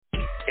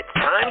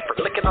time for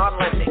Lykken on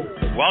Lending.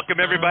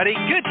 Welcome, everybody.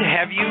 Good to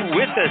have you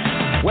with us.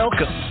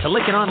 Welcome to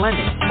Lykken on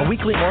Lending, a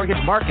weekly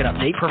mortgage market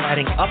update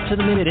providing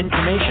up-to-the-minute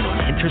information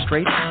on interest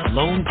rates,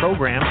 loan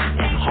programs,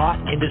 and hot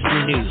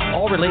industry news,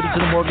 all related to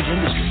the mortgage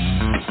industry.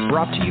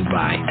 Brought to you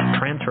by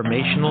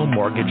Transformational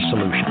Mortgage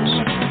Solutions.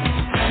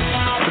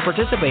 To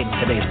participate in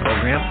today's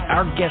program,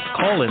 our guest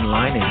call-in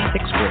line is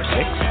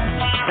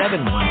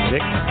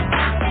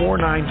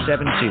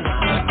 646-716-4972.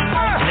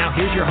 And now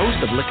here's your host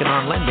of Lykken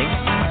on Lending,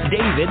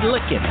 David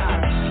Lykken.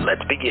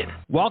 Let's begin.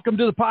 Welcome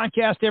to the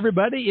podcast,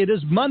 everybody. It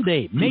is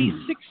Monday, May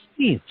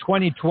 16th,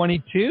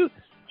 2022.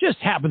 Just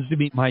happens to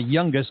be my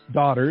youngest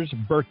daughter's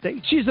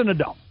birthday. She's an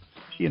adult.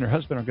 She and her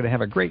husband are going to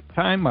have a great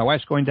time. My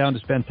wife's going down to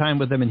spend time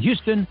with them in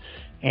Houston.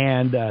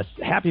 And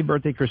happy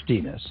birthday,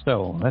 Christina.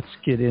 So let's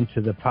get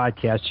into the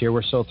podcast here.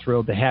 We're so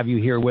thrilled to have you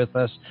here with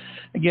us.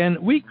 Again,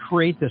 we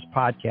create this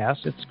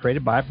podcast. It's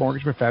created by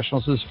mortgage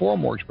professionals. It's for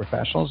mortgage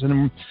professionals.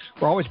 And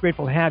we're always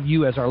grateful to have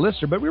you as our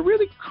listener. But we're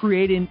really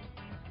creating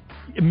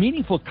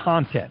meaningful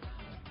content.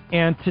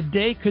 And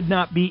today could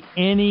not be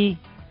any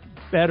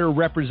better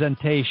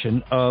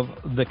representation of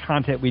the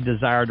content we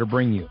desire to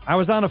bring you. I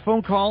was on a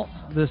phone call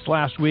this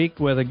last week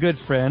with a good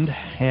friend,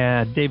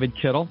 David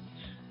Kittle.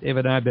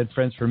 David and I have been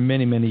friends for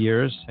many, many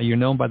years. You're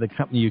known by the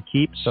company you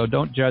keep, so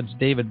don't judge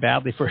David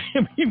badly for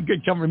him having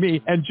good company with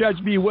me, and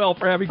judge me well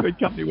for having good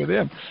company with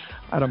him.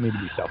 I don't mean to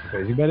be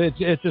self-praising, but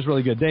it's just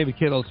really good. David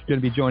Kittle is going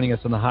to be joining us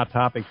in the Hot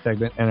Topic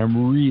segment, and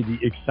I'm really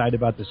excited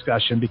about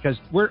discussion because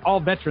we're all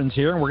veterans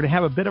here, and we're going to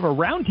have a bit of a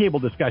roundtable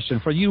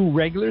discussion. For you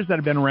regulars that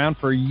have been around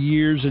for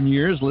years and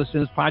years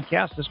listening to this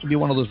podcast, this could be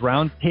one of those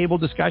roundtable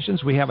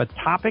discussions. We have a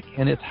topic,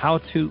 and it's how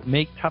to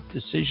make tough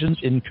decisions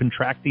in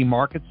contracting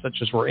markets such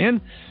as we're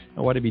in,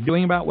 and what to be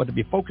doing about, what to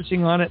be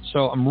focusing on it.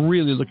 So I'm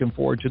really looking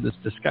forward to this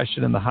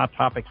discussion in the Hot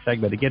Topic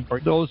segment. Again, for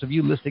those of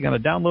you listening on a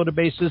downloaded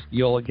basis,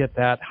 you'll get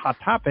that Hot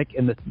Topic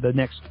in the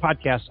next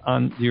podcast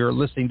on your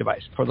listening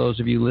device. For those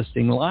of you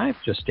listening live,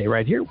 just stay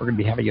right here. We're going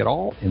to be having it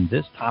all in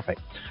this topic.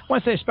 I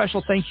want to say a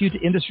special thank you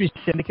to Industry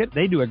Syndicate.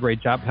 They do a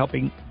great job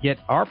helping get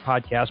our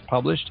podcast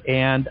published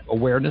and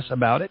awareness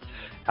about it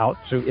out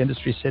through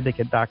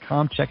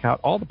industrysyndicate.com. Check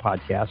out all the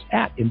podcasts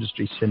at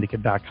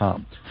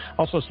industrysyndicate.com.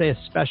 Also say a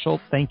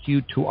special thank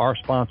you to our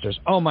sponsors.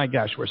 Oh my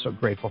gosh, we're so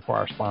grateful for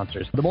our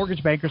sponsors. The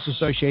Mortgage Bankers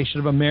Association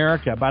of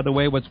America. By the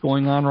way, what's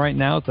going on right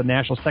now at the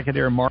National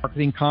Secondary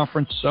Marketing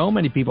Conference, so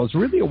many people. It's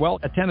really a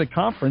well-attended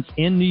conference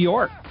in New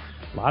York.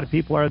 A lot of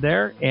people are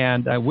there,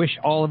 and I wish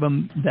all of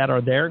them that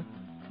are there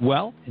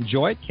well.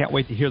 Enjoy it. Can't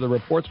wait to hear the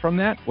reports from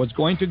that. Was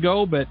going to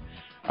go, but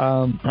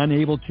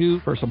unable to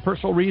for some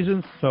personal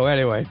reasons. So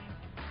anyway,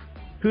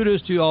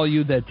 kudos to all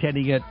you that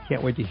attending it.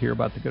 Can't wait to hear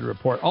about the good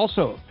report.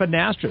 Also,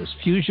 Finastra's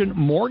Fusion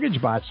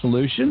Mortgage Bot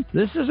solution.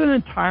 This is an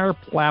entire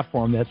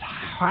platform that's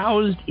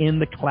housed in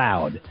the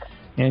cloud.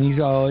 And you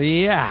go,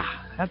 yeah,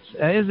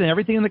 isn't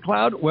everything in the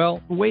cloud? Well,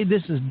 the way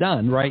this is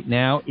done right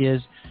now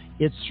is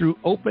it's through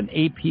open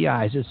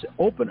APIs. It's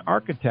open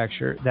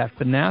architecture that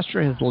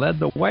Finastra has led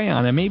the way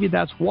on. And maybe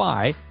that's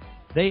why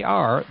they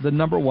are the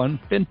number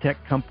one fintech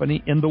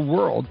company in the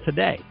world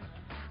today.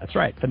 That's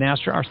right.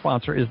 Finastra, our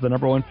sponsor, is the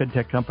number one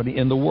fintech company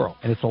in the world.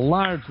 And it's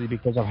largely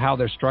because of how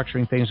they're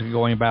structuring things and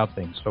going about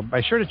things. So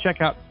be sure to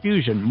check out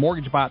Fusion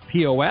Mortgage Bot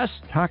POS.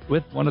 Talked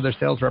with one of their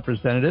sales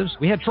representatives.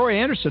 We had Troy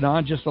Anderson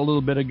on just a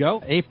little bit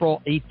ago,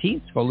 April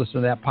 18th. Go listen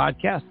to that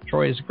podcast.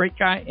 Troy is a great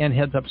guy and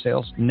heads up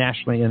sales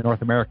nationally in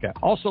North America.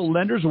 Also,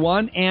 Lenders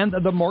One and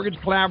the Mortgage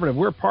Collaborative.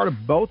 We're part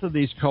of both of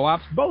these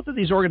co-ops. Both of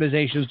these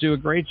organizations do a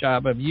great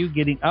job of you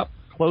getting up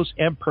close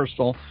and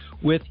personal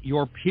with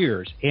your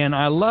peers. And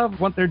I love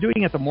what they're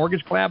doing at the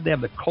Mortgage Collab. They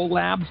have the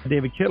collabs.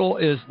 David Kittle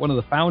is one of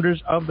the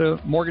founders of the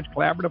Mortgage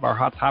Collaborative, our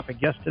Hot Topic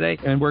guest today.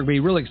 And we're going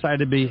to be really excited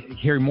to be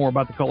hearing more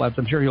about the collabs.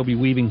 I'm sure he'll be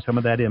weaving some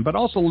of that in. But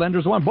also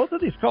Lenders One, both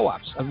of these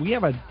co-ops. We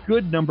have a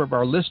good number of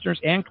our listeners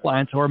and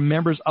clients who are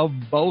members of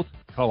both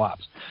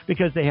co-ops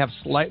because they have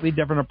slightly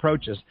different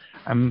approaches.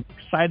 I'm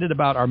excited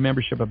about our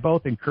membership of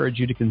both. Encourage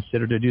you to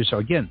consider to do so.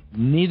 Again,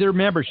 neither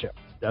membership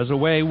does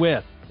away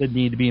with the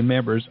need to be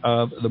members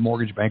of the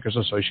Mortgage Bankers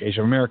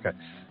Association of America.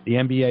 The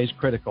MBA is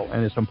critical,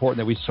 and it's important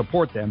that we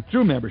support them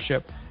through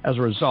membership as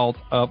a result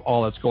of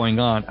all that's going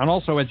on. And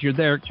also, as you're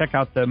there, check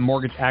out the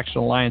Mortgage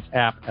Action Alliance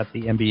app at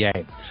the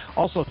MBA.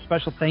 Also, a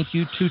special thank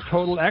you to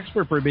Total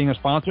Expert for being a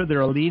sponsor.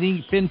 They're a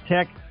leading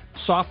fintech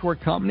software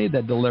company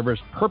that delivers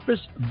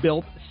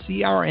purpose-built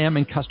CRM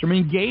and customer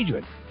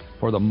engagement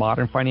for the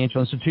modern financial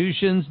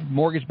institutions,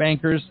 mortgage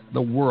bankers,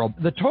 the world.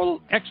 The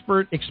Total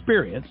Expert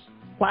Experience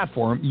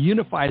platform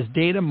unifies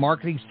data,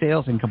 marketing,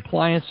 sales, and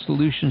compliance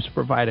solutions to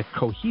provide a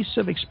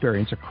cohesive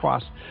experience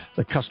across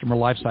the customer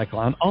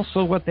lifecycle. And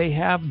also what they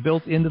have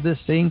built into this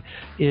thing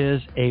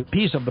is a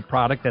piece of the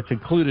product that's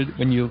included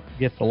when you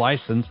get the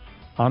license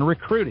on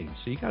recruiting.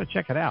 So you got to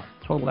check it out.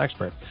 Total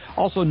Expert.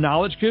 Also,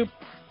 Knowledge Coop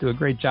do a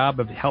great job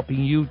of helping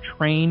you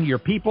train your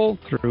people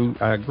through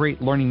a great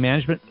learning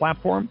management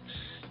platform.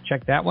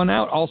 Check that one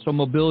out. Also,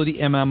 Mobility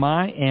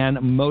MMI and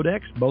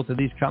Modex. Both of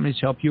these companies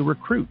help you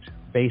recruit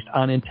based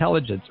on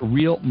intelligence,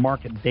 real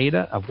market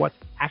data of what's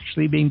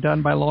actually being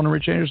done by loan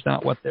originators,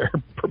 not what they're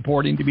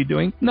purporting to be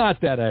doing. Not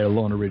that a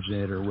loan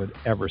originator would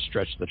ever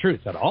stretch the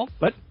truth at all,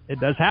 but it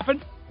does happen,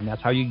 and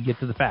that's how you get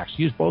to the facts.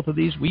 Use both of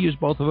these. We use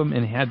both of them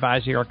in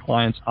advising our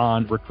clients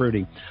on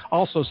recruiting.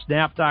 Also,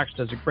 SnapDocs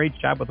does a great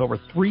job with over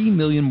 3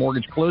 million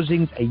mortgage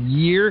closings a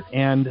year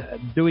and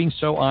doing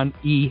so on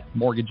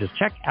e-mortgages.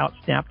 Check out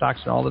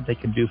SnapDocs and all that they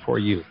can do for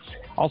you.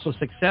 Also,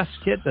 Success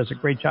Kit does a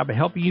great job of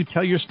helping you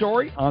tell your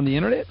story on the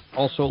internet.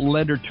 Also,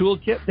 Lender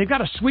Toolkit. They've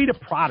got a suite of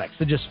products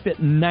that just fit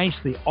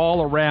nicely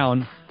all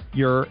around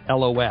your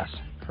LOS.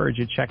 I encourage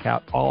you to check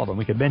out all of them.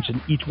 We could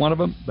mention each one of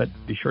them, but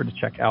be sure to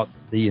check out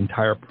the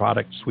entire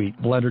product suite.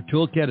 Lender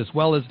Toolkit, as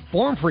well as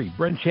FormFree.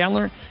 Brent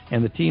Chandler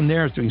and the team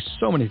there is doing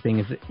so many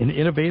things in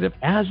innovative,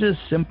 as is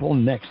Simple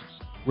Nexus.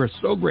 We're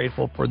so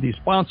grateful for these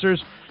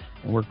sponsors,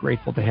 and we're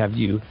grateful to have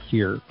you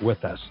here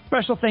with us.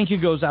 Special thank you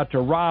goes out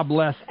to Rob,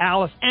 Les,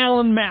 Alice,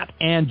 Alan, Matt,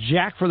 and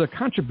Jack for their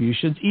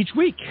contributions each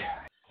week.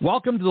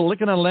 Welcome to the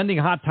Lykken on Lending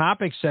Hot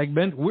Topics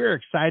segment. We're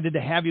excited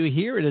to have you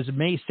here. It is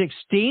May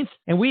 16th,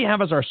 and we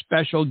have as our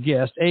special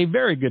guest a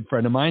very good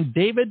friend of mine,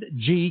 David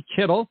G.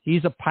 Kittle.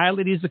 He's a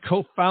pilot. He's the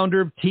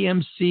co-founder of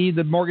TMC,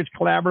 the Mortgage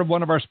Collaborative,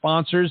 one of our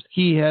sponsors.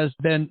 He has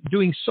been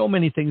doing so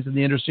many things in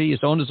the industry. He's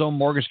owned his own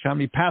mortgage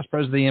company, past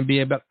president of the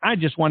MBA, but I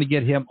just want to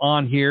get him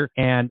on here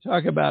and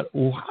talk about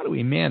how do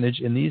we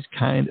manage in these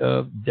kind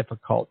of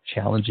difficult,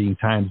 challenging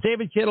times.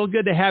 David Kittle,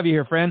 good to have you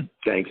here, friend.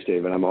 Thanks,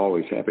 David. I'm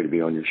always happy to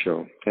be on your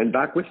show and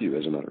back with you,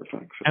 as a matter of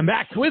fact. And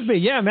back with me.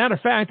 Yeah, matter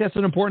of fact, that's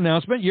an important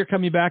announcement. You're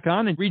coming back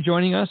on and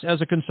rejoining us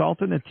as a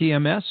consultant at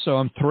TMS, so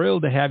I'm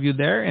thrilled to have you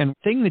there. And the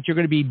thing that you're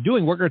going to be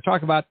doing, we're going to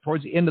talk about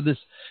towards the end of this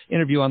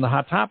interview on the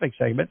Hot Topic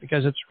segment,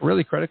 because it's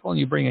really critical and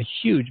you bring a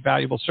huge,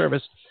 valuable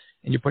service,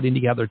 and you're putting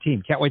together a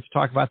team. Can't wait to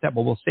talk about that,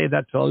 but we'll save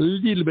that till a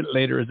little bit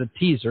later as a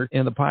teaser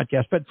in the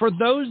podcast. But for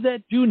those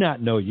that do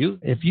not know you,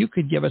 if you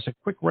could give us a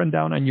quick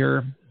rundown on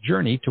your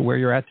journey to where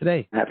you're at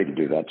today. Happy to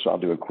do that, so I'll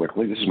do it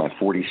quickly. This is my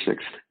 46th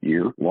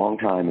year, long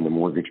time in the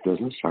mortgage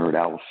business. I heard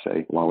Alice say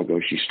a while ago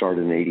she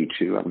started in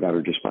 82. I've got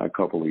her just by a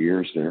couple of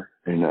years there.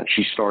 And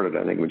she started,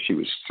 I think, when she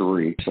was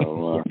 3.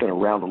 So I've been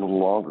around a little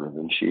longer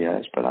than she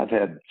has. But I've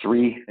had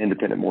 3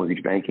 independent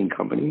mortgage banking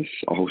companies,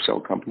 a wholesale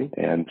company,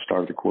 and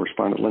started a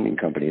correspondent lending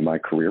company in my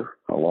career,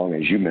 along,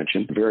 as you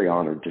mentioned. Very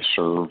honored to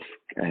serve,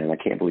 and I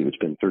can't believe it's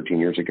been 13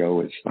 years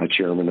ago, as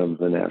chairman of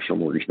the National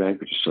Mortgage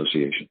Bankers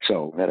Association.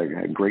 So I've had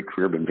a great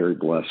career, been very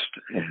blessed,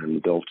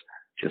 and built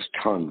just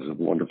tons of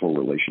wonderful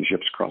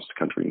relationships across the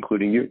country,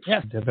 including you.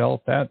 Yeah,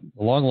 developed that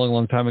a long, long,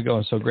 long time ago.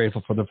 I'm so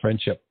grateful for the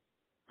friendship.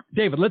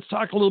 David, let's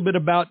talk a little bit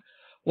about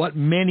what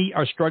many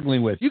are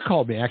struggling with. You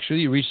called me, actually.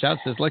 You reached out and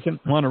says, Lykken,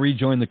 I want to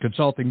rejoin the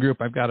consulting group.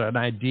 I've got an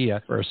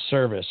idea for a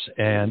service.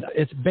 And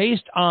it's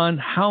based on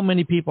how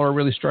many people are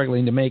really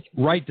struggling to make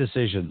right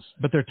decisions,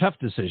 but they're tough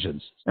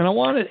decisions. And I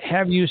want to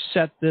have you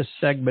set this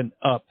segment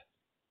up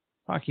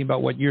talking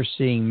about what you're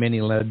seeing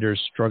many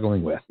lenders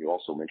struggling with. You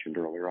also mentioned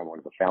earlier, I'm one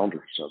of the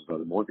founders of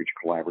the Mortgage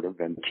Collaborative,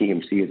 and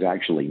TMC is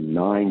actually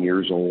 9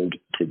 years old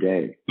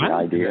today. The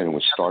idea, and it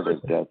was started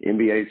at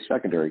MBA's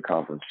secondary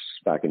conference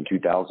back in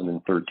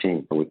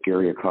 2013 with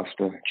Gary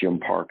Acosta, Jim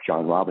Park,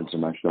 John Robbins,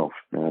 and myself.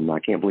 And I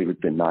can't believe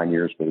it's been 9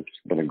 years, but it's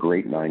been a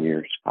great 9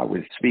 years. I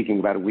was speaking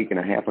about a week and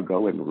a half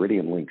ago at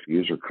Meridian Links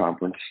User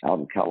Conference out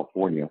in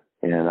California,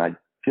 and I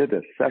did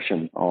a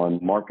session on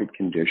market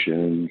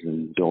conditions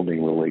and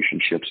building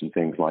relationships and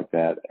things like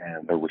that.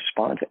 And the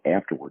response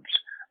afterwards,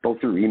 both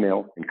through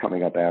email and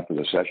coming up after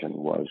the session,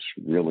 was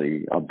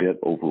really a bit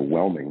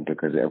overwhelming,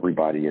 because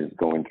everybody is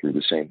going through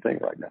the same thing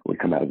right now. We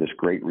come out of this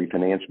great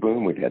refinance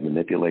boom. We've had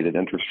manipulated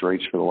interest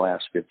rates for the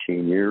last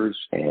 15 years,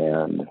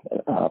 and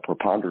a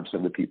preponderance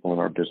of the people in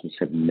our business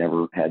have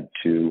never had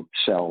to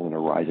sell in a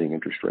rising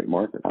interest rate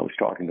market. I was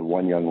talking to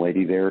one young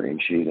lady there,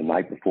 and she, the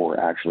night before,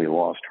 actually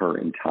lost her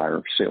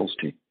entire sales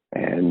team.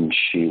 And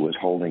she was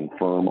holding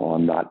firm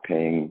on not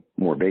paying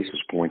more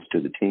basis points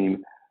to the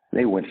team.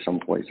 They went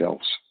someplace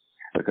else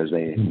because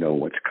they know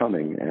what's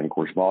coming. And, of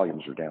course,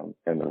 volumes are down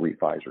and the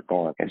refis are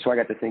gone. And so I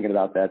got to thinking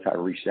about that. So I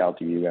reached out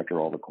to you after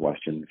all the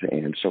questions.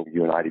 And so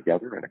you and I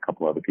together, and a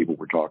couple other people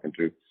we're talking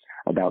to,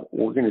 about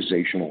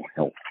organizational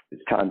health.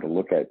 It's time to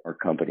look at our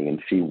company and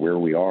see where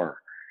we are.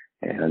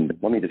 And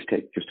let me just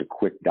take just a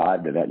quick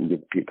dive to that and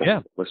give people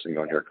listening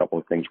on here a couple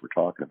of things we're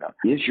talking about.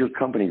 Is your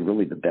company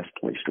really the best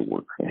place to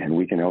work? And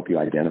we can help you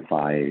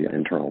identify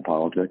internal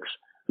politics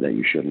that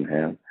you shouldn't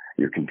have,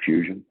 your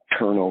confusion,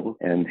 turnover,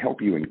 and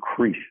help you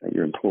increase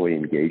your employee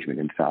engagement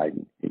inside,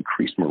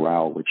 increase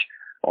morale, which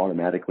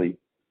automatically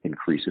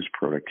increases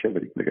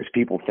productivity. Because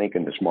people think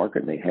in this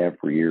market, and they have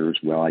for years,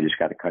 well, I just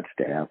got to cut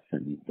staff,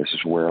 and this is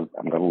where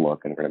I'm going to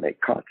look, and I'm going to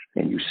make cuts.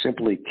 And you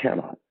simply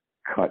cannot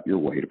cut your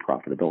way to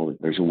profitability.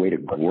 There's a way to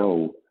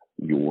grow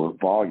your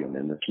volume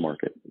in this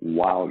market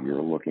while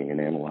you're looking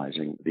and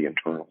analyzing the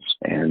internals.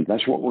 And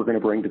that's what we're going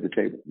to bring to the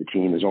table. The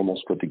team is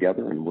almost put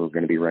together, and we're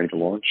going to be ready to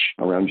launch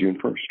around June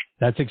 1st.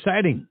 That's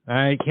exciting.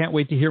 I can't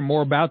wait to hear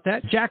more about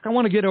that. Jack, I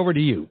want to get over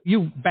to you.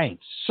 You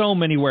banked so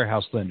many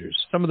warehouse lenders,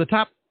 some of the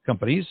top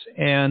companies,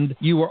 and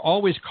you were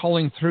always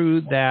calling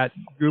through that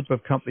group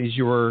of companies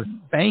you were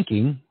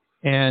banking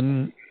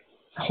and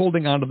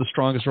holding on to the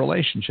strongest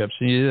relationships.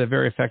 And you did a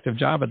very effective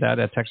job at that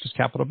at Texas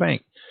Capital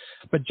Bank.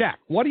 But Jack,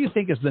 what do you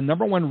think is the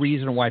number one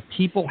reason why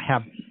people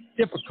have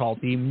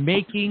difficulty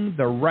making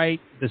the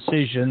right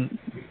decision,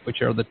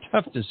 which are the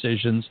tough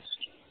decisions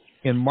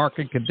in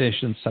market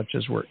conditions such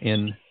as we're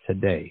in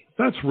today?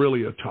 That's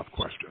really a tough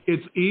question.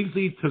 It's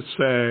easy to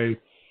say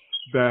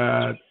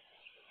that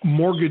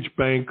mortgage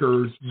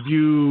bankers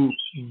view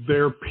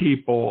their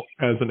people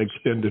as an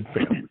extended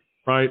family,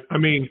 right? I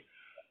mean,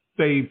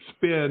 they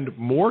spend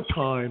more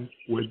time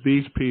with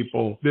these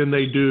people than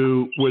they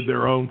do with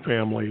their own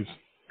families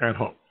at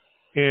home.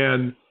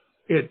 And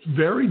it's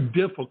very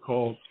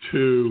difficult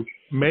to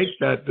make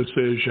that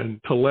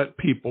decision to let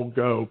people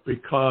go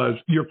because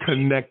you're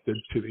connected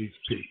to these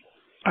people.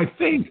 I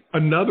think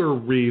another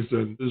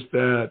reason is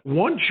that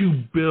once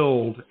you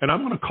build, and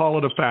I'm going to call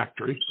it a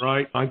factory,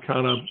 right? I'm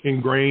kind of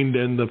ingrained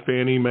in the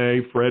Fannie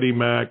Mae, Freddie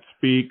Mac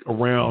speak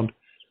around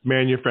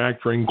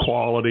manufacturing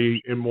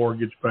quality in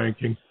mortgage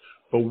banking.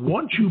 But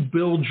once you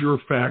build your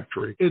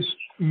factory, it's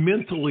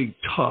mentally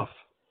tough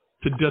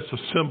to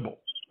disassemble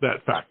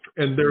that factory.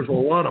 And there's a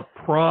lot of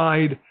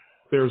pride.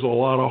 There's a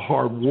lot of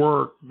hard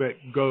work that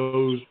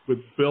goes with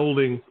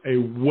building a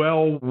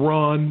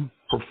well-run,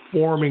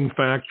 performing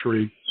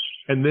factory,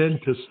 and then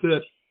to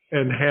sit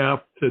and have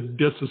to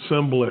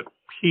disassemble it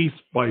piece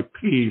by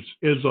piece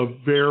is a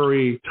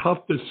very tough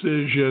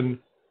decision,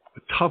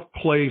 a tough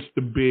place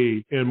to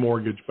be in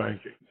mortgage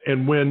banking.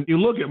 And when you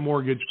look at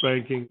mortgage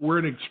banking, we're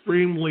an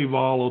extremely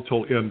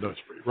volatile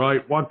industry,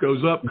 right? What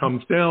goes up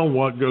comes down,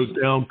 what goes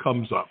down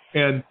comes up.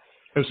 And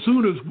as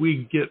soon as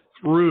we get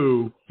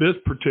through this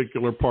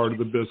particular part of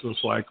the business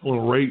cycle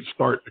and rates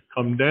start to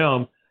come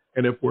down,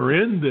 and if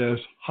we're in this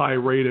high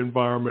rate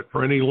environment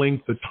for any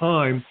length of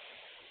time,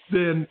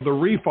 then the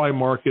refi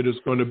market is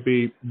going to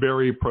be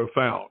very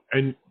profound.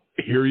 And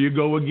here you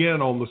go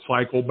again on the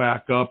cycle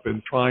back up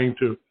and trying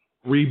to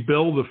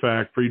rebuild the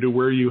factory to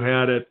where you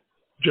had it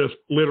just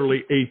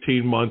literally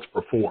 18 months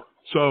before.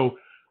 So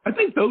I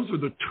think those are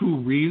the two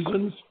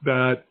reasons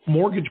that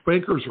mortgage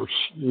bankers are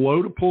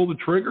slow to pull the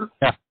trigger.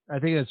 Yeah, I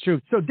think that's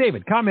true. So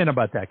David, comment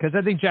about that, because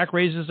I think Jack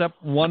raises up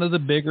one of the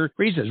bigger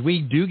reasons.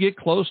 We do get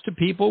close to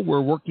people.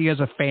 We're working as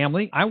a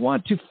family. I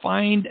want to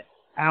find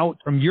out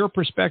from your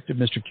perspective,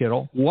 Mr.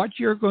 Kittle, what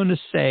you're going to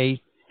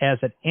say as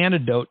an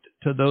antidote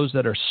to those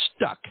that are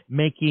stuck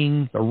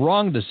making the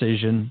wrong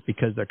decision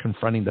because they're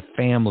confronting the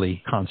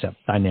family concept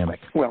dynamic.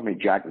 Well, I mean,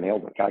 Jack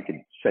nailed it. I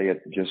could say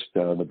it just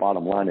the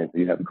bottom line is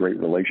you have great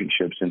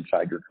relationships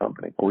inside your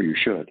company, or you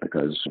should,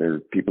 because there are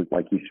people,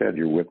 like you said,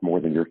 you're with more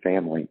than your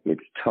family.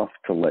 It's tough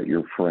to let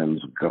your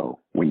friends go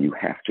when you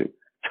have to.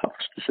 Tough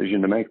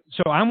decision to make.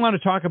 So I want to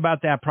talk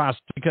about that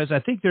process because I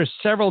think there's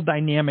several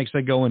dynamics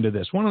that go into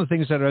this. One of the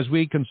things that as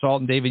we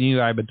consult, and David, you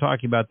and I have been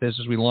talking about this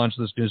as we launch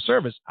this new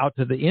service out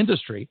to the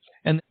industry,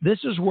 and this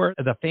is where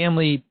the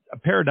family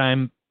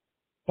paradigm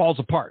falls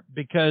apart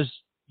because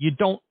you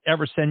don't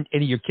ever send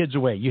any of your kids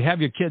away. You have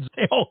your kids,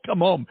 they all come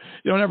home.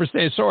 You don't ever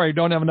say, sorry, you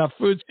don't have enough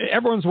food.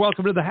 Everyone's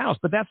welcome to the house,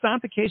 but that's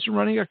not the case in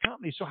running a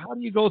company. So how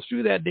do you go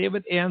through that,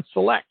 David, and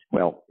select?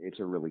 Well, it's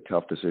a really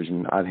tough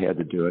decision. I've had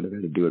to do it. I've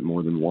had to do it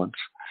more than once.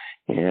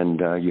 And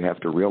you have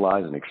to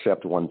realize and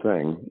accept one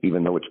thing,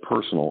 even though it's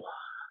personal,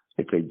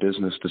 it's a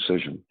business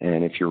decision.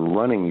 And if you're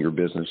running your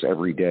business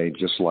every day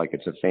just like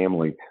it's a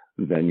family,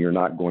 then you're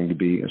not going to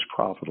be as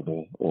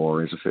profitable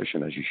or as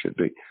efficient as you should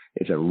be.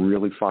 It's a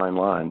really fine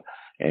line.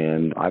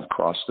 And I've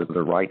crossed it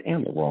the right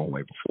and the wrong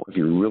way before. If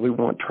you really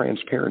want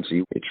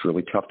transparency, it's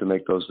really tough to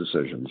make those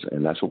decisions.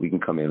 And that's what we can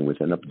come in with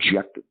an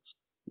objective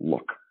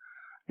look.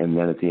 And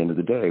then at the end of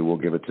the day, we'll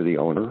give it to the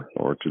owner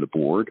or to the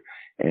board,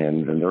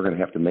 and then they're going to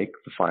have to make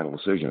the final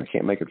decision. I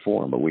can't make it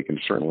for them, but we can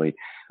certainly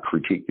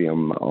critique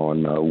them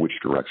on which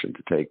direction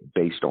to take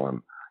based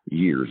on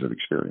years of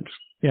experience.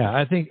 Yeah,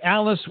 I think,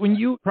 Alice, when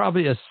you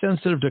probably as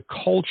sensitive to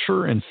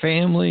culture and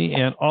family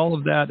and all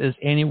of that as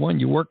anyone,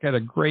 you work at a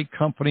great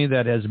company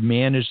that has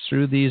managed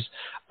through these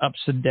ups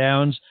and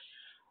downs.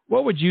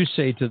 What would you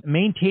say to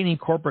maintaining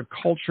corporate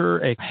culture,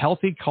 a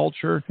healthy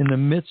culture in the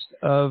midst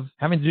of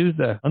having to do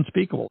the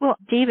unspeakable? Well,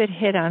 David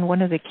hit on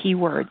one of the key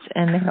words,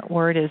 and that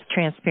word is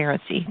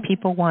transparency.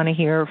 People want to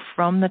hear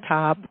from the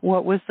top,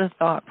 what was the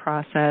thought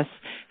process?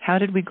 How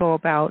did we go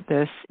about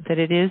this? That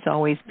it is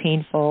always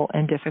painful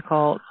and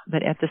difficult,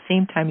 but at the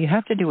same time, you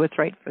have to do what's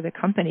right for the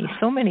company.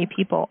 So many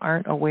people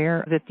aren't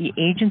aware that the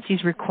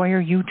agencies require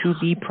you to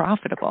be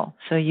profitable.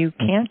 So you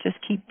can't just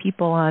keep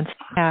people on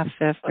staff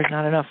if there's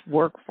not enough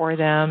work for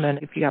them and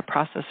if you got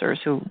processors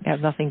who have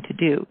nothing to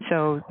do.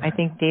 So I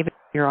think, David,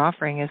 your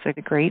offering is a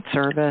great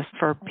service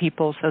for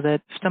people so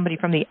that somebody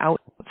from the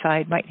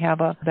outside might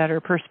have a better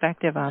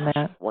perspective on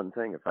that. One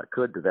thing, if I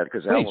could, to that,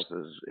 because Alice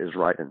is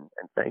right, and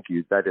thank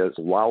you, that is,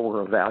 while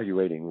we're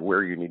evaluating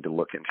where you need to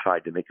look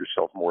inside to make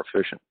yourself more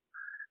efficient,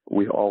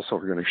 we also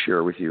are going to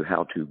share with you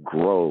how to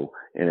grow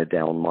in a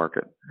down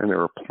market. And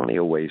there are plenty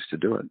of ways to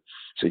do it.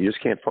 So you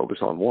just can't focus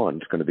on one.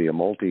 It's going to be a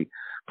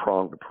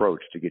pronged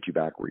approach to get you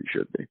back where you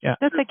should be. Yeah.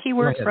 That's a key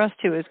word for us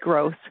too, is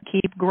growth.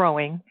 Keep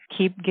growing,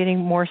 keep getting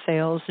more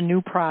sales,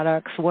 new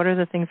products. What are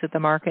the things that the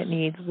market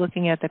needs?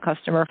 Looking at the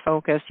customer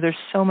focus. There's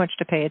so much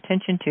to pay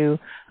attention to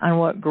on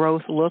what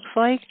growth looks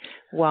like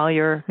while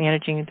you're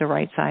managing the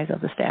right size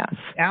of the staff.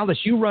 Alice,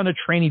 you run a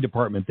training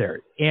department there,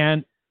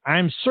 and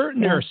I'm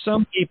certain there are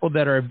some people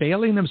that are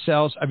availing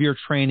themselves of your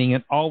training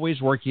and always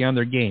working on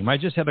their game. I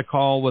just had a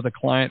call with a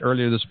client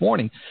earlier this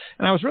morning,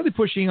 and I was really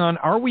pushing on,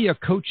 are we a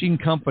coaching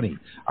company?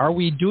 Are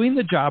we doing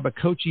the job of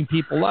coaching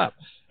people up?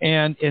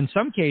 And in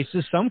some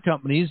cases, some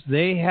companies,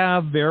 they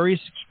have very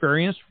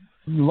experienced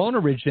loan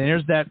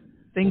originators that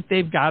think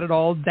they've got it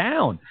all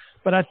down.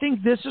 But I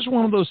think this is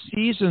one of those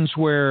seasons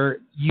where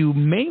you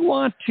may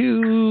want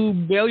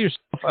to avail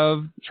yourself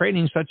of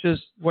training such as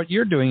what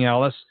you're doing,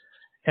 Alice,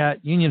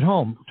 at Union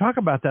Home. Talk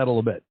about that a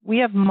little bit. We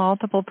have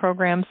multiple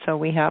programs. So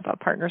we have a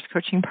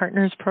Coaching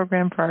Partners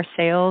program for our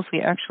sales.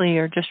 We actually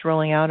are just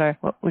rolling out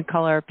what we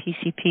call our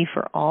PCP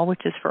for all,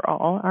 which is for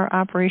all our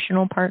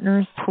operational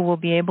partners who will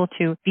be able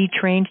to be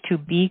trained to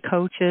be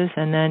coaches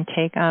and then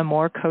take on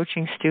more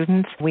coaching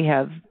students. We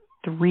have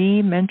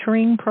 3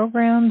 mentoring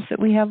programs that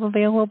we have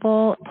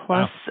available,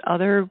 plus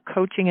other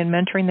coaching and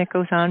mentoring that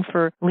goes on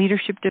for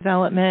leadership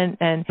development.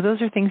 And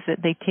those are things that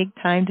they take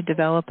time to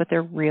develop, but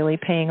they're really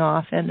paying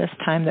off in this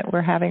time that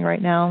we're having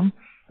right now.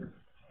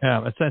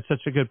 Yeah, that's such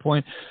a good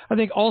point. I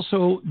think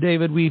also,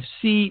 David, we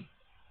see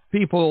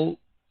people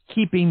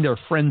keeping their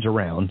friends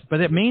around,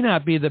 but it may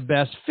not be the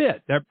best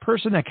fit. That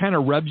person that kind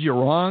of rubs you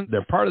wrong,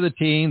 they're part of the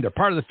team, they're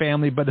part of the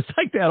family, but it's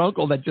like that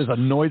uncle that just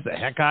annoys the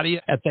heck out of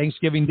you at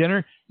Thanksgiving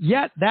dinner.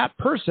 Yet that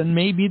person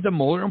may be the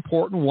more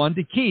important one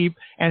to keep,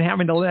 and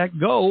having to let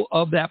go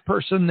of that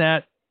person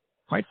that,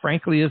 quite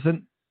frankly,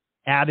 isn't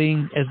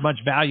adding as much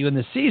value in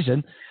the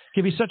season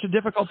can be such a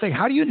difficult thing.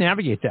 How do you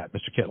navigate that,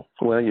 Mr. Kittle?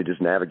 Well, you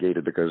just navigate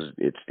it because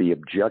it's the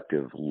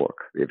objective look.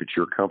 If it's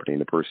your company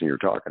and the person you're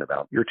talking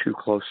about, you're too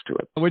close to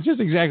it. Which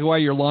is exactly why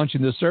you're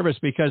launching this service,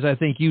 because I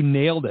think you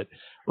nailed it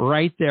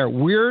right there.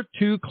 We're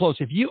too close.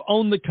 If you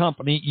own the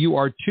company, you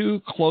are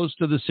too close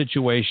to the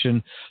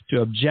situation to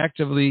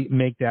objectively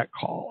make that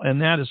call.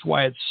 And that is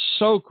why it's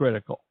so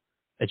critical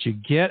that you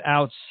get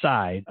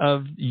outside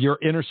of your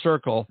inner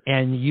circle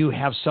and you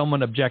have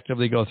someone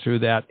objectively go through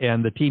that.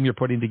 And the team you're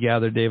putting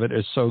together, David,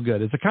 is so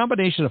good. It's a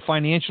combination of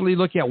financially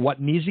looking at what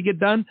needs to get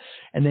done,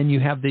 and then you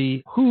have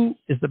the who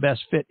is the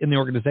best fit in the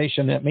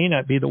organization. That may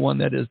not be the one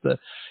that is the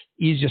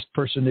easiest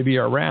person to be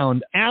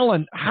around.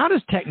 Alan, how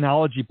does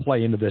technology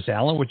play into this,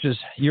 Alan, which is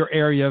your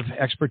area of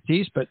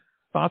expertise, but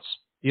thoughts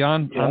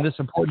on this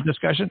important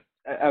discussion?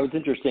 I was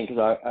interesting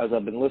because as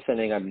I've been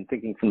listening, I've been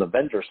thinking from the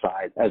vendor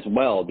side as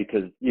well,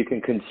 because you can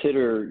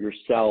consider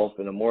yourself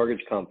in a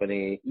mortgage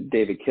company.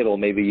 David Kittle,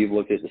 maybe you've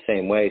looked at it the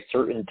same way.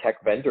 Certain tech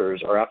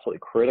vendors are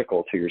absolutely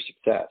critical to your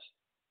success.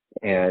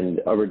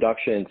 And a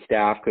reduction in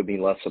staff could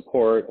mean less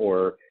support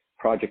or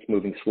projects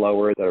moving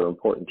slower that are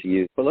important to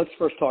you. But let's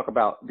first talk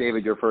about,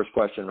 David, your first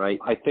question, right?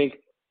 I think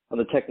on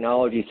the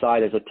technology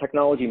side, as a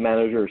technology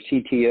manager,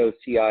 CTO,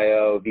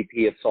 CIO,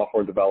 VP of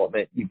software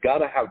development, you've got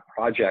to have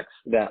projects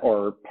that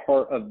are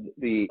part of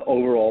the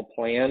overall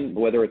plan,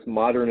 whether it's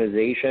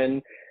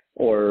modernization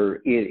or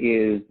it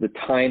is the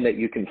time that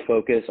you can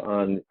focus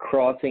on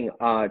crossing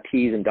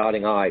T's and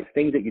dotting I's,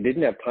 things that you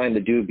didn't have time to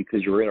do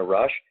because you were in a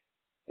rush.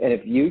 And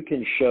if you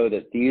can show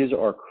that these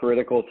are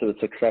critical to the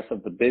success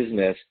of the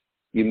business,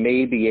 you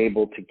may be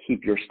able to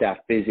keep your staff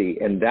busy.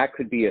 And that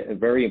could be a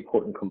very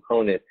important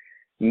component.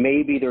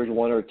 Maybe there's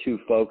 1 or 2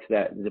 folks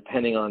that,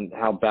 depending on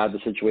how bad the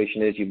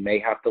situation is, you may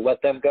have to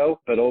let them go.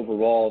 But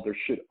overall, there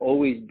should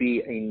always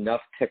be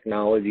enough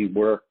technology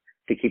work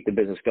to keep the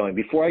business going.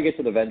 Before I get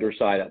to the vendor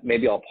side,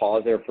 maybe I'll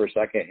pause there for a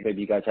second. Maybe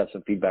you guys have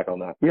some feedback on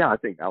that. Yeah, I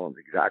think Alan's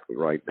exactly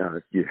right.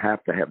 You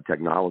have to have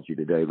technology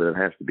today, but it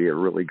has to be a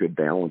really good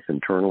balance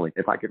internally.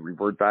 If I could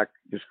revert back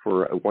just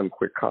for one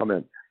quick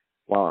comment.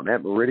 While I'm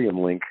at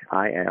Meridian Link,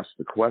 I asked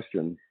the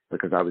question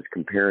because I was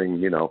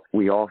comparing,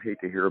 we all hate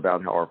to hear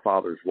about how our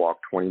fathers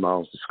walked 20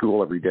 miles to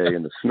school every day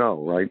in the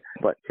snow, right?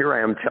 But here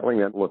I am telling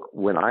them, look,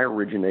 when I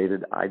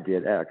originated, I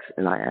did X,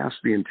 and I asked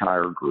the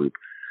entire group,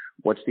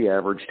 what's the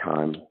average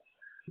time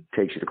it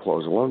takes you to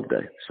close a loan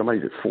today?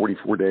 Somebody's at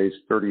 44 days,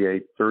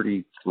 38,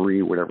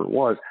 33, whatever it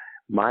was.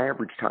 My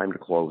average time to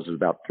close is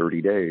about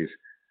 30 days,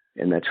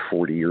 and that's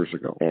 40 years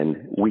ago.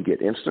 And we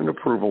get instant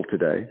approval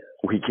today.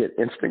 We get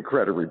instant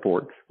credit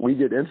reports. We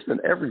get instant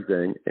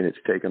everything, and it's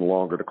taken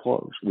longer to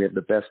close. We have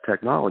the best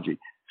technology.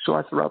 So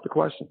I threw out the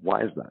question,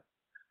 why is that?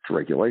 It's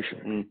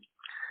regulation.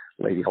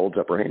 Lady holds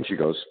up her hand. She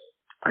goes,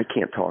 I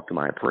can't talk to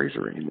my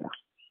appraiser anymore.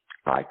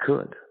 I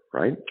could,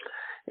 right?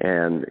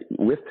 And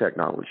with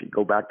technology,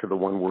 go back to the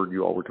one word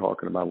you all were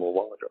talking about a little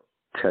while ago.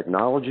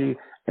 Technology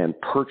and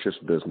purchase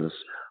business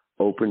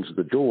opens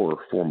the door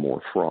for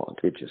more fraud.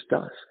 It just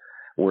does.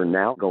 We're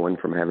now going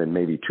from having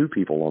maybe 2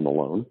 people on the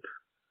loan,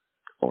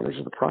 owners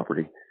of the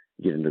property,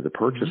 get into the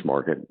purchase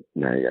market.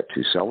 Now you have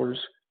 2 sellers,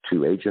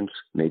 2 agents,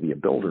 maybe a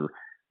builder.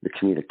 The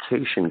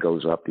communication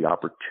goes up. The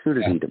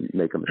opportunity to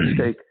make a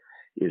mistake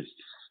is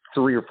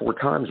 3 or 4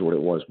 times what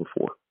it was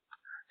before.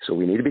 So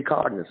we need to be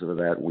cognizant of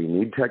that. We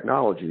need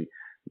technology,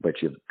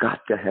 but you've got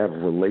to have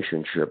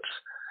relationships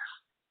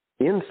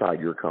inside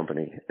your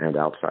company and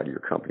outside of your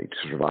company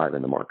to survive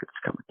in the market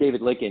that's coming.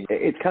 David Lykken,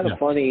 it's kind of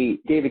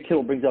funny. David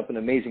Kittle brings up an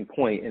amazing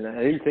point, and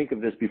I didn't think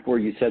of this before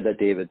you said that,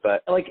 David,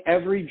 but like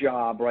every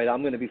job, right,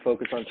 I'm going to be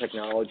focused on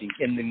technology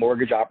in the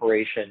mortgage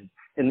operation,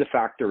 in the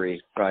factory,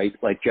 right,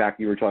 like Jack,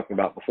 you were talking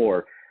about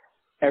before.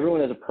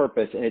 Everyone has a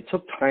purpose, and it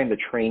took time to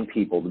train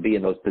people to be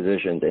in those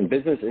positions, and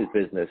business is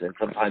business, and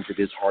sometimes it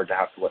is hard to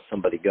have to let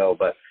somebody go,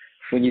 but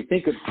when you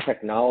think of the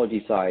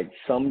technology side,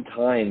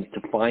 sometimes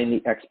to find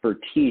the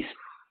expertise,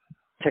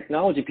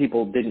 technology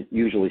people didn't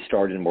usually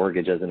start in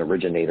mortgage as an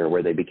originator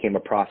where they became a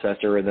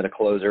processor and then a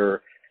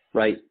closer,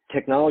 right?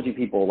 Technology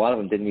people, a lot of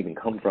them didn't even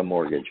come from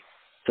mortgage.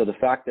 So the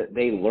fact that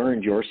they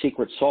learned your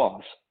secret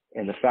sauce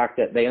and the fact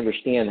that they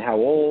understand how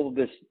all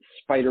this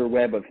spider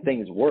web of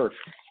things work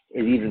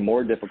is even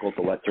more difficult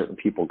to let certain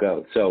people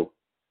go. So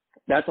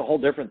that's a whole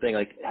different thing,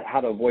 like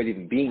how to avoid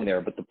even being there.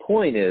 But the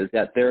point is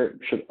that there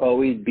should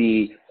always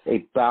be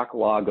a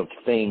backlog of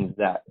things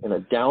that in a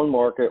down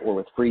market or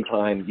with free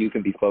time you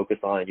can be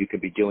focused on and you can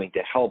be doing to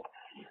help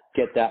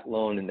get that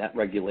loan and that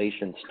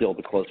regulation still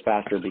to close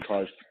faster,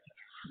 because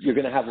you're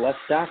going to have less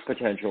staff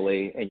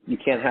potentially, and you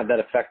can't have that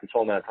effect the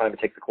full amount of time it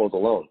takes to close a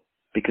loan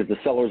because the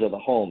sellers of the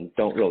home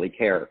don't really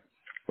care,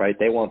 right?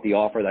 They want the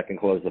offer that can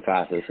close the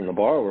fastest, and the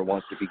borrower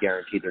wants to be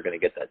guaranteed they're going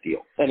to get that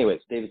deal.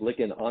 Anyways, David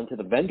Lykken, onto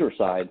the vendor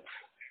side.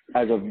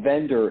 As a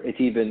vendor, it's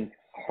even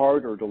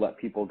harder to let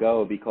people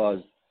go because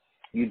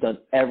you've done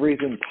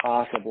everything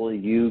possible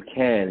you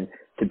can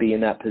to be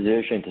in that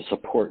position to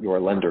support your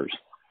lenders.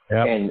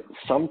 Yep. And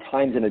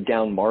sometimes in a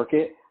down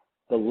market,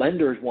 the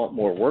lenders want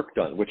more work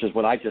done, which is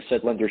what I just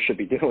said lenders should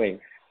be doing,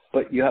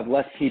 but you have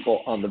less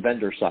people on the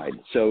vendor side.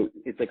 So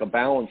it's like a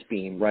balance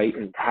beam, right?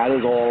 And how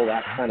does all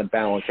that kind of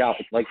balance out?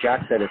 Like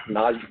Jack said, it's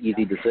not an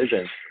easy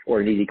decision or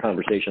an easy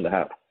conversation to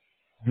have.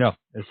 No,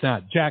 it's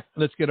not. Jack,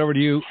 let's get over to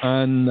you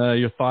on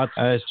your thoughts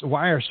as to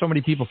why are so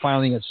many people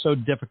finding it so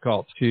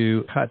difficult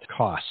to cut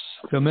costs?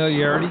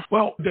 Familiarity?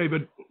 Well,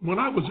 David, when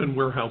I was in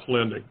warehouse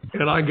lending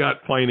and I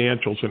got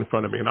financials in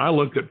front of me and I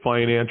looked at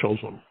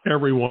financials on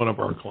every one of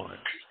our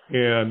clients,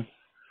 and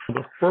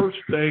the first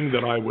thing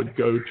that I would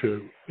go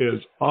to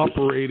is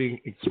operating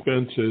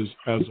expenses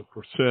as a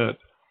percent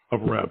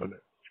of revenue.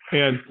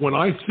 And when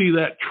I see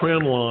that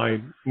trend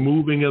line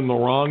moving in the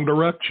wrong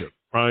direction,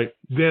 right,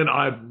 then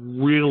I'd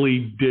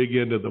really dig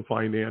into the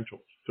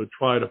financials to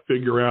try to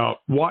figure out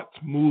what's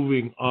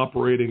moving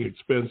operating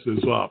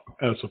expenses up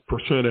as a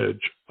percentage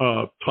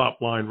of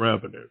top line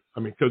revenue. I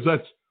mean, because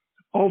that's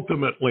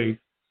ultimately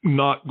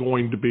not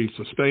going to be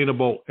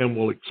sustainable and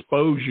will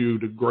expose you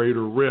to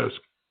greater risk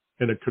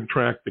in a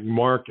contracting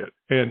market.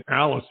 And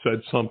Alice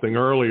said something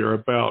earlier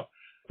about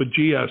the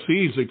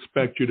GSEs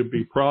expect you to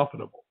be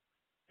profitable.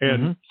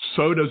 And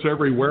so does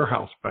every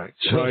warehouse bank,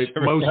 right?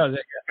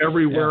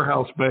 Every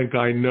warehouse bank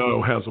I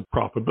know has a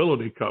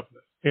profitability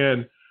covenant.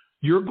 And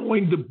you're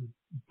going to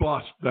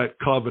bust that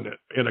covenant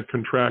in a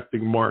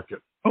contracting market.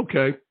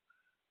 Okay,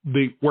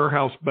 the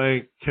warehouse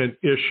bank can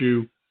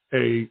issue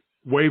a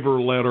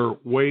waiver letter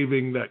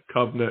waiving that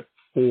covenant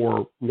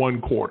for 1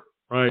 quarter,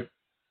 right?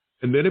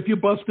 And then if you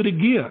bust it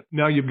again,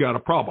 now you've got a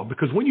problem.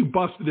 Because when you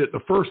busted it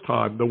the first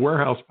time, the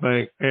warehouse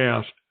bank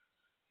asked,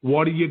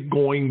 what are you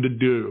going to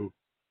do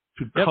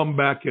to come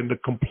back into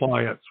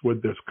compliance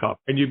with this covenant?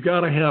 And you've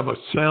got to have a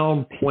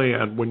sound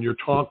plan when you're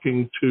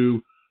talking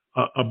to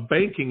a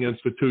banking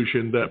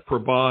institution that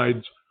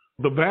provides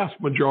the vast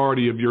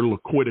majority of your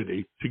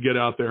liquidity to get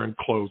out there and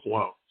close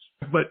loans.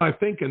 But I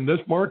think in this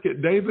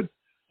market, David,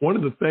 one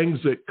of the things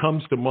that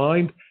comes to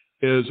mind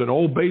is an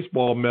old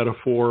baseball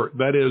metaphor,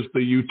 that is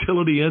the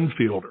utility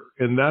infielder.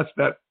 And that's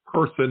that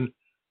person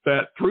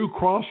that through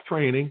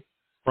cross-training,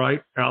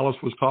 right? Alice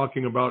was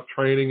talking about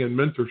training and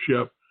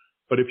mentorship.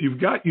 But if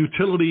you've got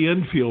utility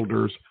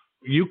infielders,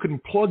 you can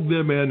plug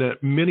them in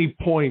at many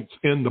points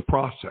in the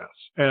process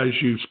as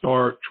you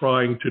start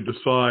trying to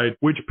decide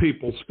which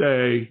people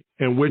stay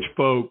and which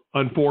folk,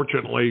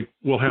 unfortunately,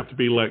 will have to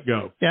be let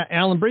go. Yeah,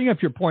 Alan, bring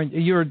up your point.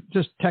 You were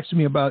just texting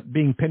me about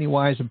being penny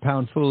wise and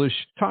pound foolish.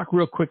 Talk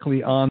real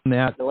quickly on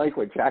that. I like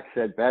what Jack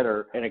said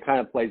better, and it kind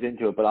of plays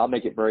into it, but I'll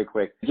make it very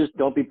quick. Just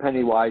don't be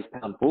penny wise,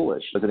 pound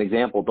foolish. As an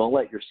example, don't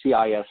let your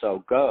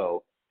CISO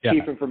go.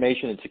 Chief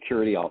Information and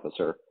Security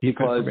Officer,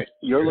 because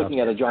you're looking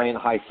at a giant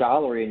high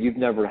salary and you've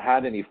never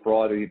had any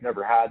fraud or you've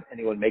never had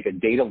anyone make a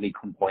data leak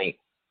complaint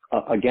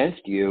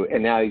against you,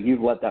 and now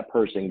you've let that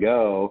person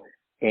go,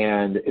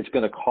 and it's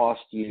going to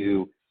cost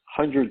you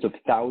hundreds of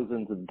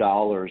thousands of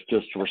dollars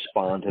just to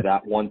respond to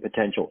that one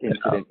potential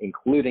incident,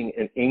 including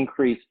an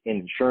increase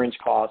in insurance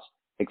costs,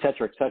 et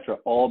cetera,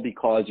 all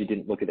because you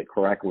didn't look at it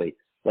correctly,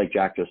 like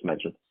Jack just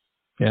mentioned.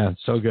 Yeah,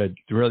 so good.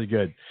 Really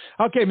good.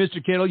 Okay,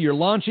 Mr. Kittle, you're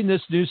launching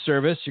this new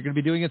service. You're going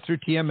to be doing it through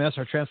TMS,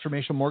 our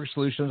Transformational Mortgage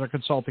Solutions, our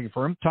consulting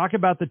firm. Talk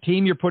about the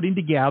team you're putting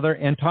together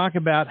and talk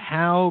about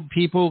how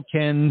people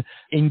can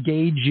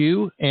engage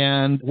you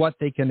and what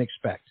they can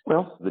expect.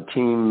 Well, the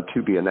team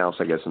to be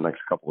announced, I guess, in the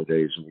next couple of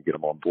days when we get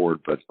them on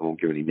board, but I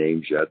won't give any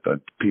names yet,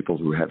 but people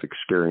who have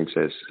experience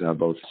as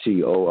both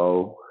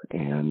COO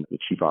and the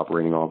chief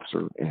operating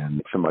officer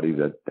and somebody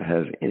that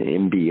has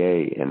an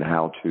MBA in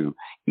how to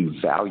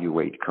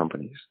evaluate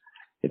companies.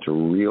 It's a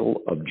real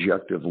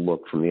objective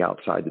look from the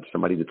outside at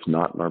somebody that's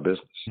not in our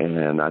business.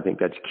 And I think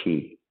that's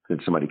key,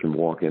 that somebody can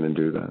walk in and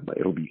do that.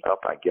 It'll be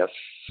up, I guess.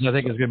 I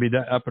think it's going to be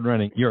up and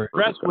running. Your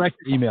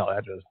resurrected email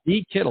address,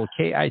 dkittle,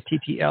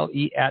 Kittle,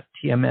 at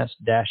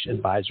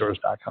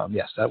tms-advisors.com.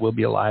 Yes, that will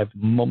be alive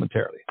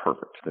momentarily.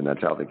 Perfect. And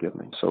that's how they get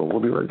me. So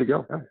we'll be ready to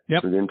go.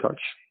 Yep. We're in touch.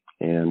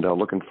 And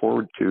looking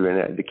forward to,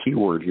 and the key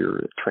word here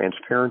is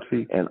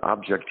transparency and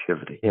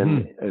objectivity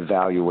in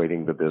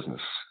evaluating the business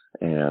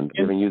and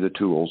giving you the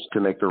tools to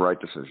make the right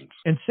decisions.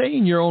 And say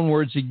in your own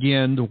words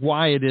again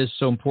why it is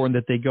so important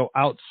that they go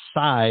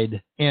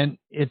outside, and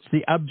it's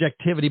the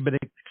objectivity, but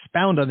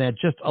expound on that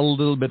just a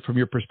little bit from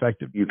your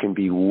perspective. You can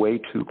be way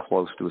too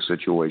close to a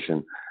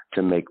situation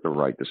to make the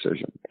right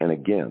decision. And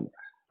again,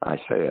 I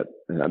say it,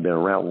 and I've been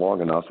around long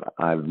enough.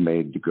 I've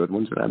made the good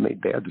ones and I've made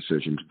bad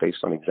decisions based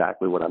on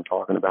exactly what I'm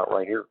talking about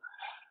right here.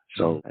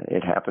 So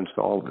it happens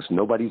to all of us.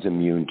 Nobody's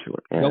immune to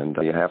it. And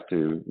you have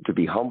to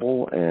be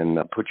humble and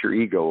put your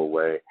ego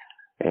away.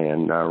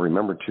 And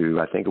remember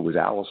I think it was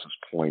Alice's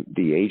point,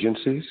 the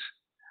agencies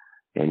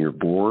and your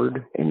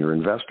board and your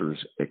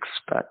investors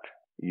expect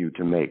you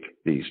to make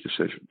these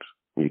decisions.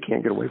 You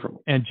can't get away from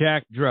it. And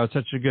Jack drew out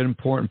such a good,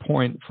 important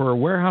point. For a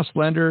warehouse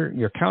lender,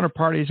 your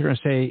counterparties are going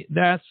to say,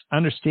 that's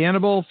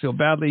understandable. Feel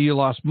badly you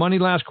lost money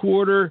last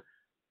quarter.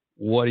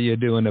 What are you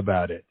doing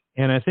about it?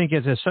 And I think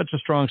it's such a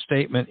strong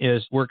statement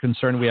is we're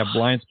concerned we have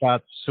blind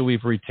spots. So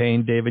we've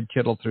retained David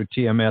Kittle through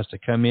TMS to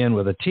come in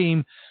with a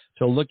team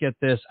to look at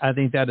this. I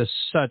think that is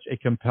such a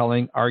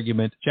compelling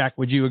argument. Jack,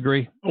 would you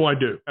agree? Oh, I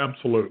do.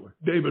 Absolutely.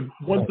 David,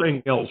 one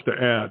thing else to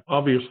add.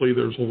 Obviously,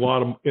 there's a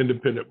lot of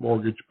independent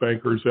mortgage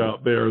bankers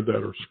out there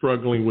that are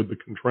struggling with the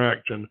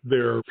contraction.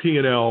 Their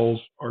P&Ls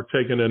are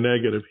taking a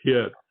negative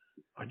hit.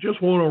 I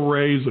just want to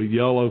raise a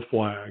yellow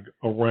flag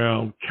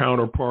around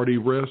counterparty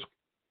risk.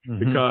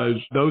 Because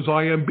those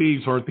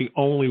IMBs aren't the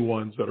only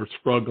ones that are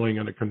struggling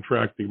in a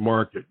contracting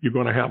market. You're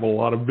going to have a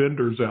lot of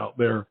vendors out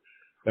there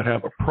that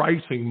have a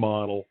pricing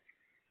model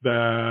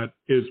that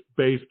is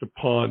based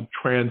upon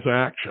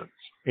transactions.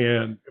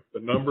 And if the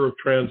number of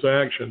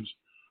transactions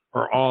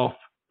are off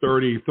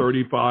 30,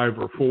 35,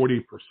 or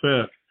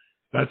 40%,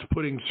 that's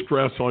putting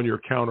stress on your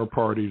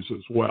counterparties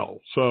as well.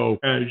 So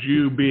as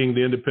you being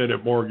the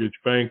independent mortgage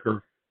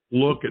banker,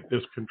 look at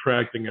this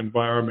contracting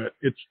environment,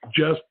 it's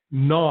just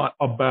not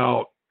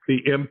about the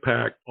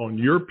impact on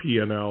your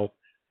P&L.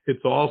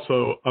 It's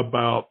also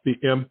about the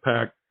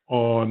impact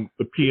on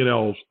the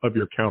P&Ls of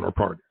your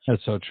counterparties.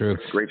 That's so true.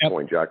 Great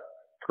point, Jack.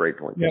 Great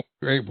point. Yep,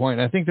 great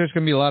point. I think there's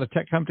going to be a lot of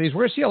tech companies.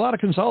 We're going to see a lot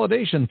of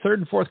consolidation. Third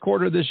and fourth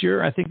quarter this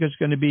year, I think it's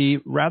going to be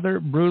rather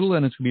brutal,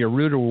 and it's going to be a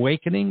rude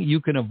awakening.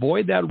 You can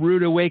avoid that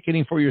rude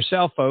awakening for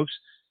yourself, folks,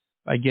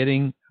 by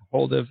getting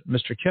hold of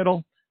Mr.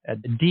 Kittle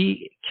at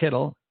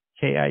dkittle,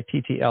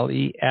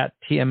 Kittle, at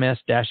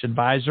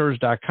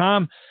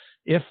tms-advisors.com.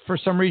 If for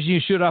some reason you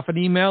shoot off an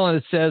email and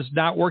it says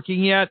not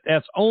working yet,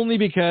 that's only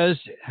because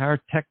our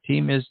tech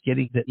team is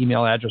getting the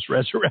email address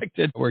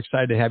resurrected. We're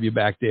excited to have you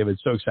back, David.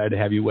 So excited to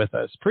have you with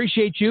us.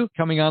 Appreciate you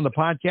coming on the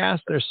podcast.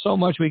 There's so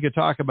much we could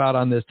talk about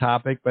on this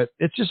topic, but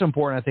it's just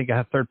important, I think, to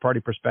have third-party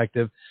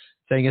perspective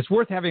saying it's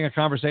worth having a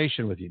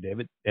conversation with you,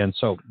 David. And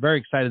so very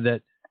excited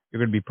that you're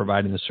going to be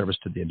providing this service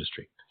to the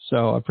industry.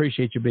 So I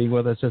appreciate you being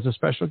with us as a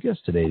special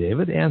guest today,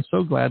 David, and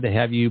so glad to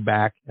have you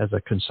back as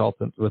a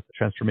consultant with the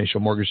Transformational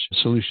Mortgage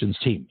Solutions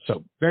team.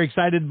 So very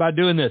excited about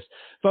doing this.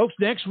 Folks,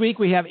 next week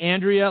we have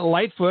Andrea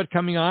Lightfoot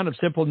coming on of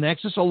Simple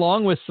Nexus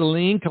along with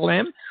Celine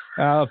Kalem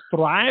of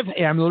Thrive.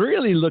 I'm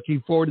really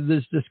looking forward to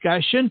this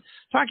discussion,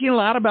 talking a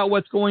lot about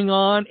what's going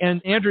on,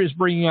 and Andrea's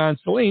bringing on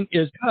Celine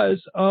is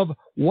because of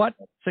what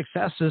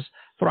successes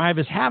Thrive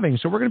is having.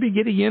 So we're going to be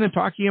getting in and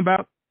talking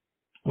about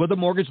with a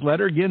mortgage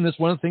letter. Again, this is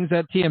one of the things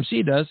that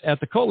TMC does at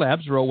the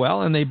collabs real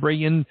well, and they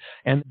bring in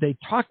and they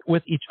talk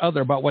with each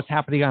other about what's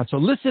happening on. So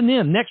listen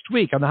in next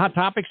week on the Hot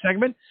Topic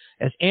segment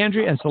as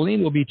Andrea and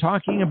Celine will be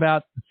talking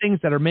about the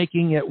things that are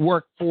making it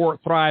work for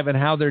Thrive and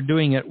how they're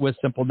doing it with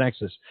Simple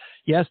Nexus.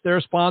 Yes, they're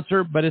a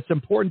sponsor, but it's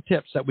important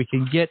tips that we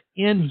can get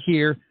in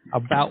here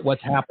about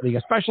what's happening.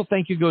 A special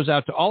thank you goes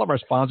out to all of our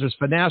sponsors: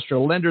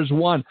 Finastra, Lenders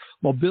One,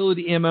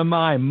 Mobility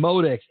MMI,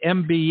 Modex,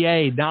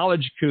 MBA,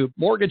 Knowledge Coop,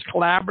 Mortgage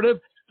Collaborative,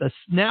 the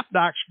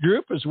SnapDocs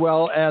Group, as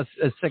well as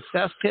a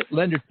Success Kit,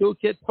 Lender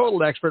Toolkit,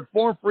 Total Expert,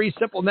 Form Free,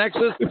 Simple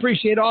Nexus. We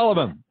appreciate all of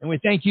them. And we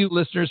thank you,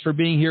 listeners, for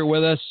being here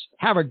with us.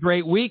 Have a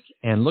great week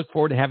and look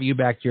forward to having you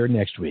back here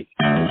next week.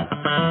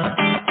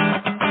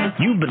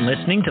 You've been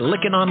listening to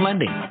Lykken on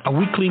Lending, a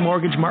weekly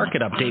mortgage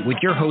market update with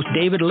your host,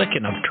 David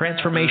Lykken of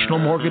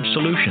Transformational Mortgage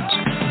Solutions.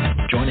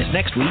 Join us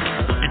next week,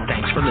 and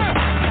thanks for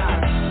listening.